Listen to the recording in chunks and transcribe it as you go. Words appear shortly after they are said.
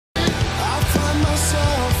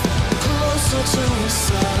Hello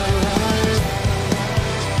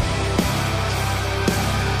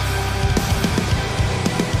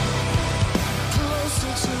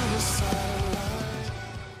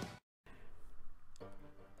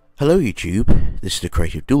YouTube, this is the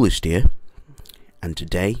Creative Duelist here, and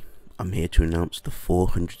today I'm here to announce the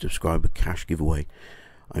 400 subscriber cash giveaway.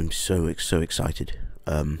 I'm so excited.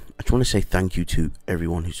 I just want to say thank you to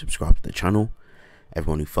everyone who subscribed to the channel,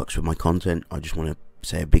 everyone who fucks with my content. I just want to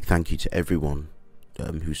say a big thank you to everyone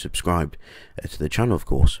who subscribed to the channel, of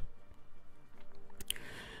course.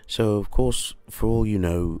 So of course, for all you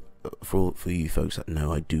know, for you folks that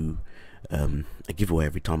know, I do a giveaway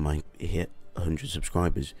every time I hit 100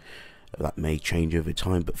 subscribers. That may change over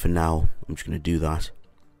time, but for now I'm just going to do that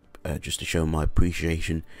just to show my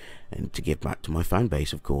appreciation and to give back to my fan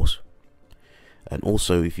base, of course. And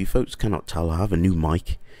also, if you folks cannot tell, I have a new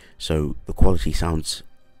mic, so the quality sounds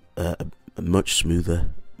much smoother,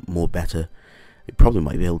 more better. You probably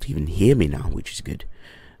might be able to even hear me now, which is good.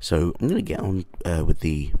 So I'm going to get on with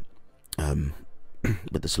the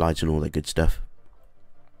slides and all that good stuff.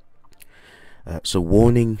 So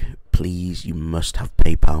warning, please, you must have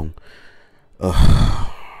PayPal.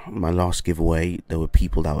 My last giveaway, there were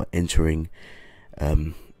people that were entering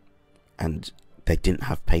and they didn't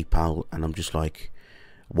have PayPal, and I'm just like,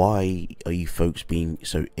 why are you folks being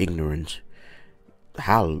so ignorant?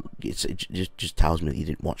 How? It just tells me that you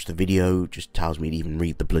didn't watch the video, just tells me to even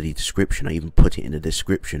read the bloody description. I even put it in the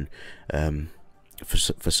description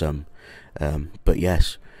for some, but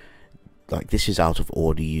yes, like, this is out of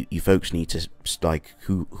order. You folks need to, like,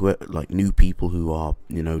 who like new people who are,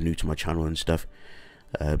 you know, new to my channel and stuff,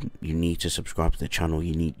 you need to subscribe to the channel.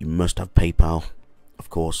 You must have PayPal. Of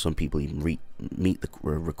course, some people even meet the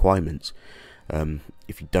requirements.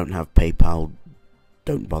 If you don't have PayPal,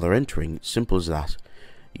 don't bother entering. It's simple as that.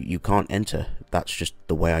 You can't enter. That's just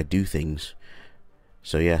the way I do things.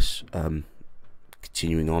 So yes,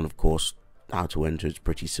 continuing on, of course, how to enter is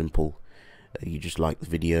pretty simple. You just like the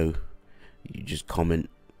video, you just comment,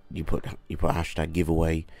 you put hashtag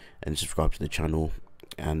giveaway and subscribe to the channel,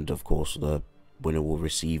 and of course the winner will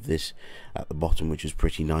receive this at the bottom, which is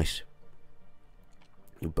pretty nice.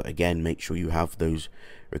 But again, make sure you have those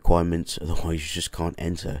requirements, otherwise you just can't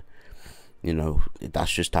enter. You know,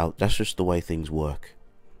 that's just the way things work.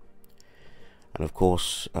 And of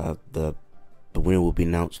course, the winner will be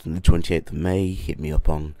announced on the 28th of May. Hit me up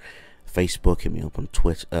on Facebook, hit me up on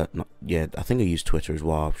Twitter. I think I use Twitter as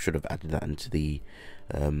well. I should have added that into the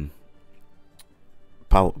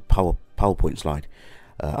PowerPoint slide.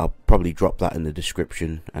 I'll probably drop that in the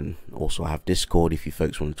description, and also I have Discord if you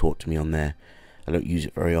folks want to talk to me on there. I don't use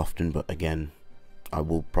it very often, but again, I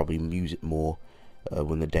will probably use it more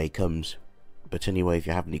when the day comes. But anyway, if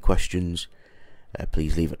you have any questions,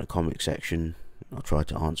 please leave it in the comment section. I'll try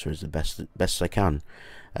to answer as the best I can.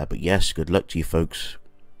 But yes, good luck to you folks.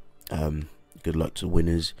 Good luck to the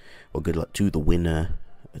winners, or good luck to the winner.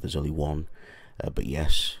 There's only one, but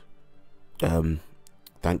yes,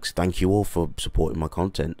 thank you all for supporting my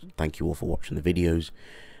content. Thank you all for watching the videos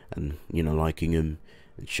and, you know, liking them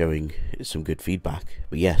and showing some good feedback.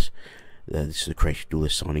 But yes, this is the Creative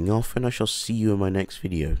Duelist signing off, and I shall see you in my next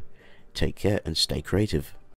video. Take care and stay creative.